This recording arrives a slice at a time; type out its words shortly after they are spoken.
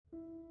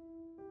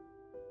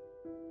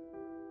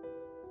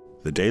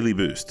The Daily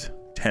Boost,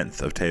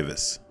 10th of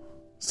Teves,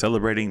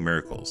 celebrating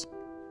miracles,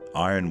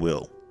 iron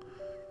will.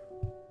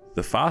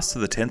 The fast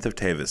of the 10th of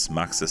Teves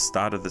marks the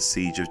start of the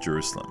siege of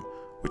Jerusalem,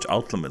 which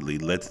ultimately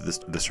led to the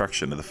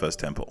destruction of the first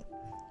temple.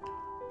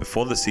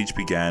 Before the siege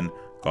began,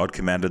 God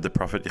commanded the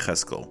prophet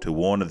Yechezkel to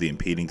warn of the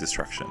impending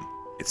destruction.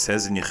 It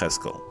says in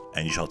Yechezkel,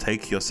 "And you shall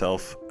take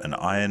yourself an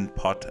iron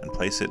pot and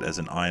place it as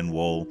an iron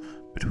wall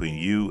between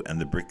you and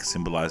the brick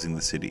symbolizing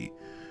the city.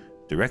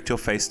 Direct your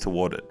face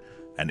toward it,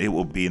 and it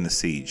will be in the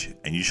siege,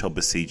 and you shall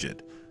besiege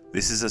it.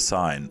 This is a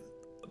sign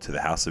to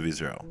the house of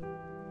Israel."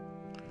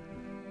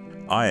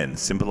 Iron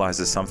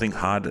symbolizes something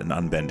hard and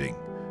unbending.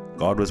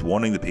 God was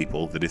warning the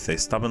people that if they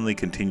stubbornly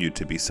continued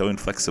to be so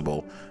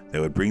inflexible, they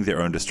would bring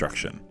their own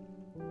destruction.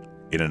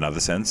 In another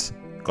sense,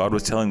 God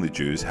was telling the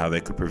Jews how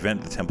they could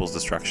prevent the temple's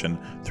destruction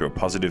through a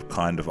positive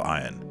kind of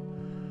iron.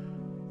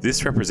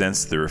 This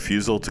represents the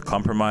refusal to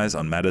compromise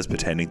on matters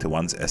pertaining to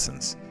one's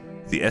essence.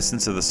 The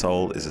essence of the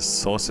soul is a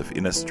source of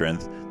inner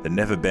strength that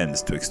never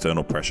bends to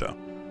external pressure.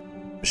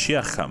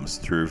 Mashiach comes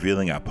through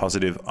revealing our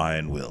positive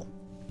iron will.